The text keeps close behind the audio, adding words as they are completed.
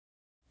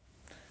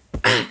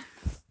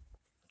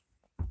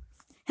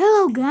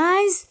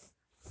guys.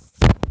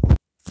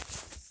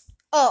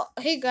 Oh,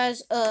 hey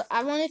guys,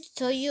 I wanted to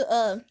tell you,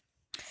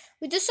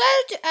 we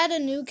decided to add a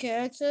new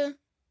character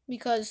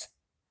because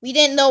we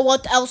didn't know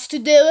what else to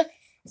do.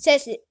 It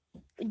says it.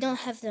 We don't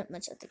have that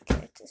much other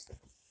characters.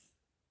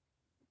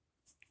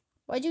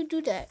 Why'd you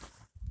do that?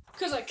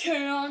 Because I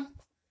can.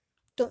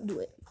 Don't do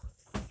it.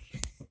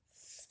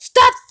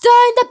 Stop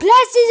throwing the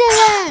places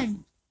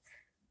around.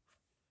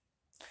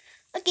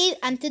 Okay,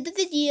 onto the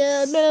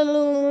video.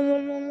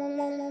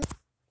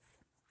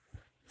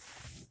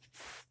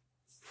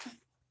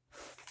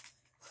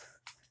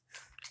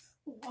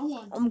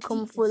 I'm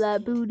coming for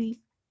that booty.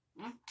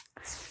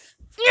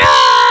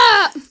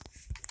 Yeah!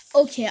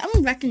 Okay,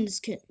 I'm wrecking this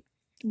kid.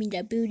 Give me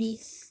that booty.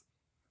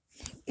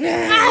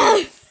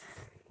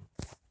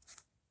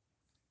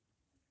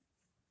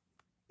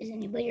 Is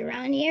anybody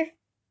around here?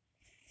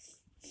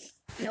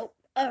 Nope.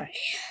 Alright.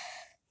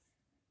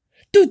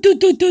 Give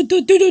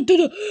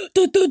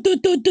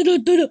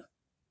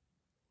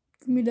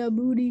me that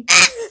booty. I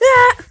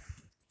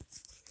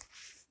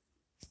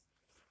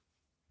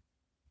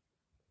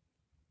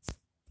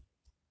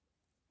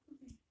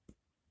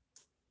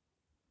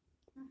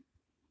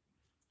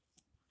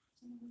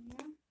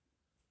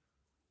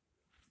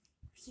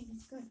think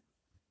it's good.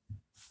 I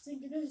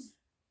think it is.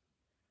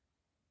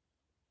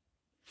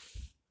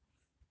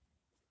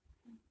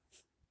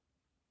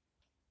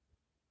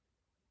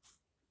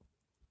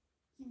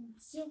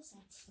 Still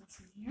some stuff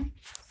in here.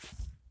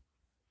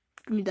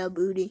 Give me that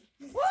booty.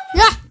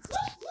 Yeah.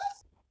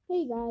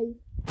 Hey guys.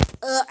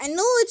 I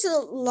know it's a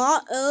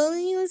lot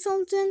early or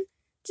something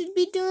to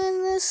be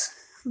doing this,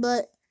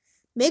 but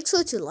make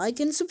sure to like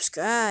and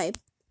subscribe.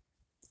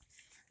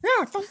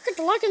 Yeah, don't forget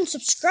to like and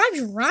subscribe,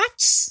 you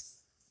rats.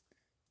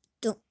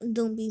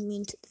 Don't be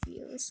mean to the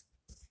viewers.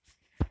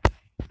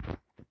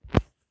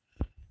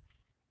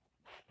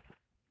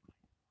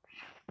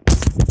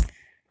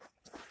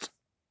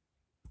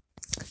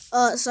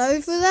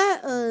 Sorry for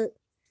that.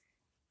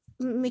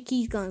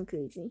 Mickey's gone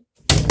crazy.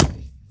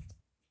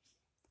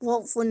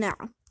 Well, for now.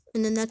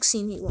 In the next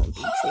scene, he won't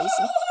be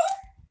crazy.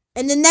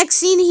 In the next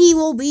scene he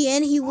will be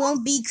in, he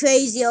won't be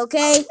crazy,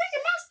 okay?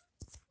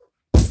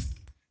 I'm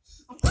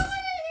coming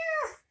in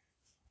here!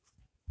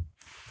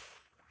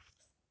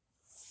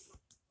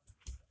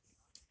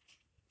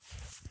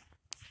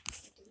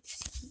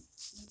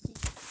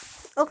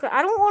 Okay,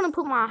 I don't want to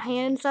put my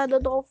hand inside the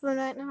dolphin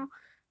right now.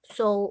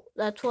 So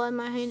that's why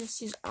my hand is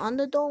just on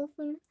the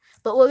dolphin.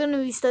 But we're going to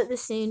restart the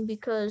scene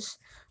because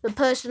the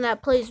person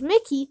that plays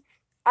Mickey,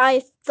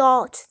 I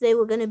thought they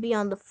were going to be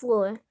on the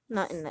floor,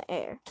 not in the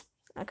air.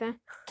 Okay?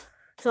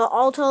 So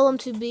I'll tell them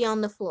to be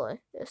on the floor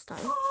this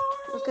time.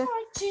 Okay?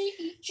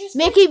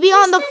 Mickey, be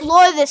on the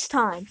floor this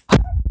time. I'm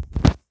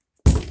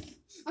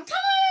coming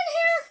in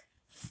here!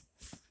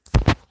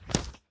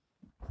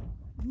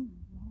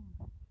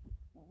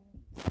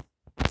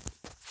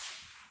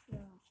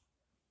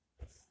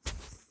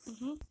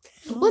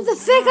 What the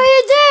frick are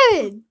you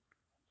doing?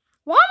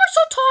 Why am I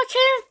so tall I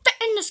can't fit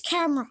in this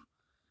camera?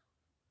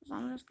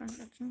 I'm just gonna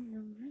get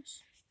some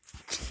this.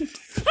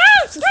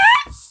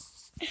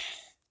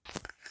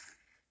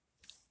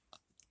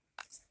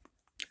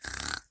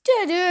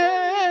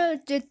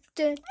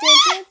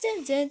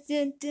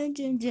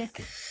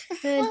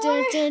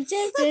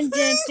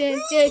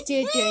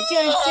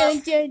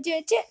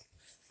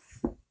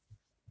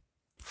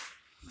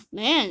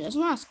 Man, this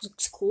mask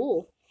looks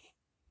cool.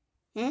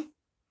 Huh?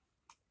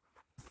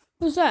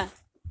 Who's that?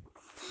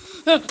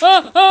 I'm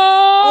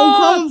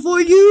coming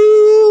for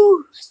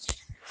you.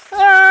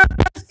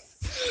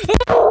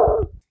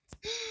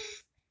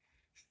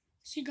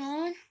 Is he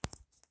gone?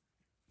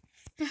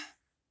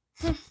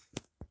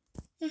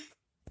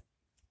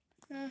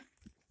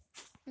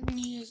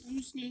 He is. I'm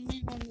just gonna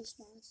leave on this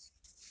mask.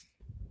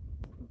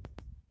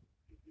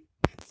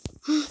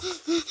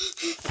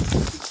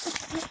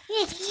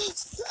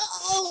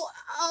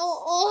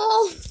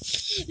 Oh,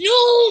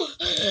 no!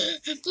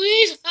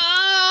 Please,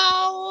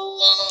 ow!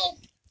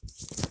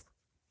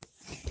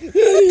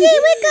 Okay,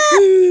 wake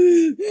up!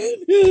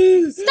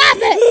 Stop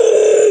it!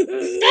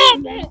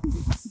 Stop it!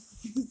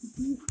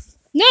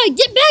 No,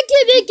 get back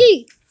here,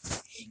 Mickey!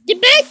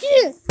 Get back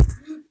here!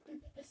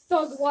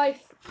 Thug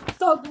life!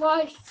 Thug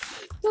life!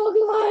 Thug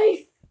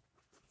life!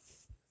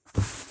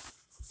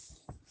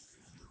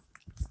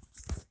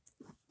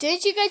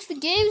 Didn't you guys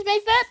forget it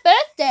was my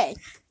birthday?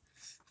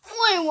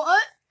 Wait,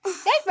 what?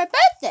 That's my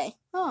birthday.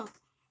 Oh.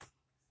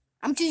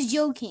 I'm just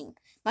joking.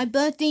 My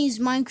birthday is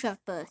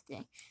Minecraft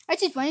birthday. I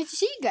just wanted to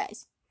see you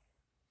guys.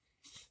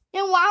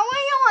 Then why were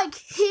you like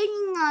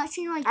hitting us?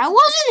 Like, I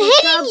wasn't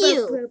hitting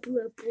you.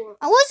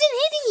 I wasn't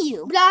hitting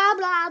you. Blah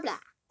blah blah.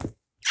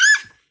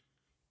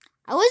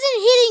 I wasn't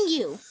hitting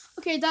you.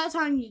 Okay, that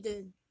time you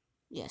did.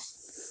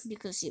 Yes,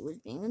 because it was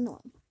being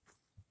annoying.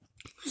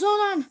 So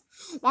then,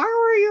 why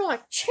were you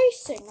like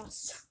chasing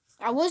us?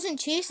 I wasn't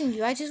chasing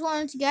you. I just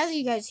wanted to gather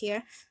you guys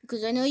here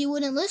because I know you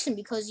wouldn't listen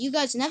because you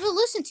guys never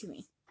listen to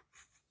me.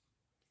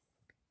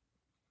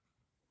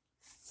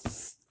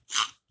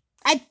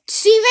 I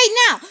see right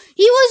now.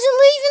 He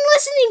wasn't even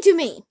listening to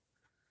me.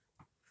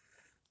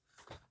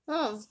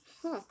 Oh,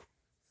 huh.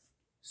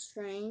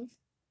 Strange.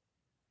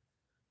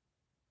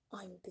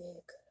 I'm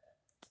big.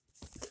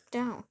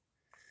 Down.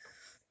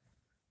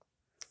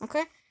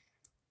 Okay?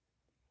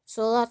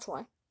 So that's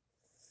why.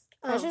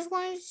 I just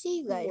wanted to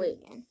see you guys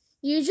again.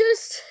 You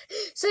just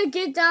said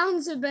get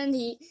down, so then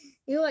he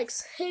like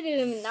hit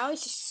him, and now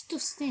he's just still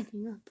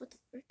standing up. What the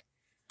frick?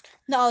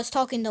 No, I was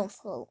talking don't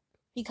float.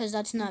 Because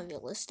that's not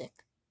realistic.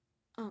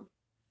 Oh.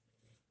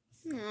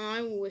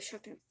 I wish I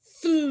could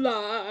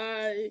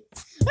fly.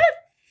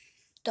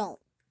 Don't.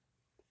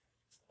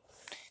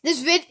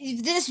 This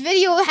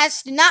video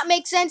has to not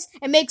make sense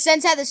and make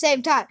sense at the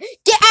same time.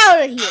 Get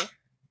out of here.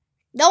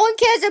 No one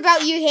cares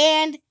about your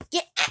hand.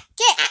 Get.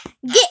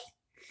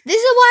 This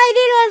is why I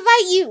didn't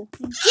invite you.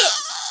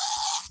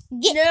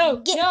 Get.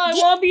 I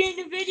want to be in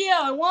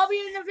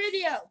the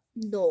video.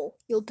 No,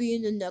 you'll be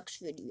in the next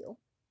video.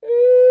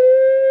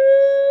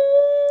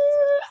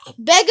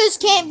 Beggars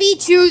can't be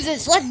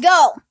choosers. Let's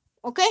go.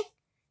 Okay?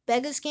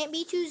 Beggars can't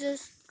be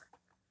choosers.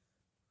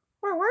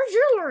 Wait, where'd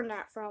you learn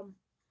that from?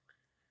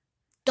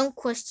 Don't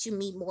question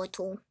me,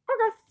 mortal.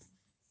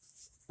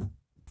 Okay.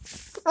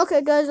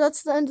 Okay, guys,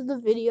 that's the end of the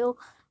video.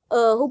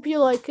 Hope you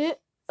like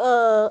it.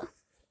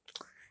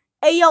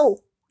 Hey, yo,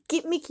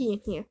 get Mickey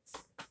in here.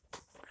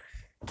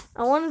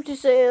 I wanted to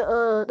say,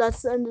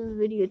 that's the end of the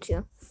video,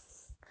 too.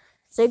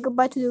 Say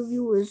goodbye to the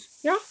viewers.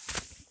 Yeah.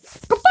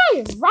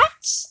 Goodbye,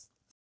 rats.